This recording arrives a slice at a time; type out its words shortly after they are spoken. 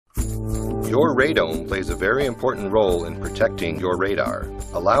Your radome plays a very important role in protecting your radar,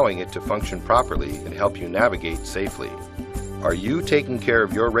 allowing it to function properly and help you navigate safely. Are you taking care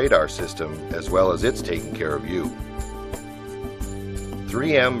of your radar system as well as it's taking care of you?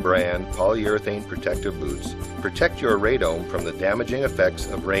 3M brand Polyurethane Protective Boots protect your radome from the damaging effects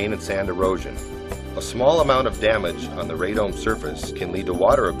of rain and sand erosion. A small amount of damage on the radome surface can lead to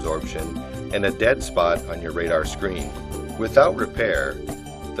water absorption and a dead spot on your radar screen. Without repair,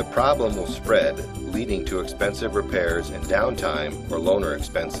 the problem will spread, leading to expensive repairs and downtime or loaner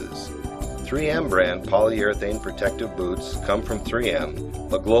expenses. 3M brand Polyurethane Protective Boots come from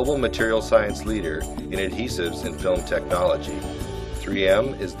 3M, a global material science leader in adhesives and film technology.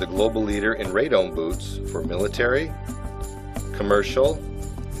 3M is the global leader in radome boots for military, commercial,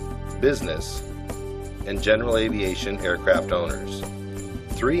 business, and general aviation aircraft owners.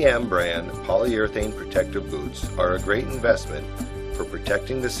 3M brand Polyurethane Protective Boots are a great investment for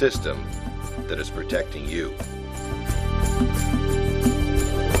protecting the system that is protecting you.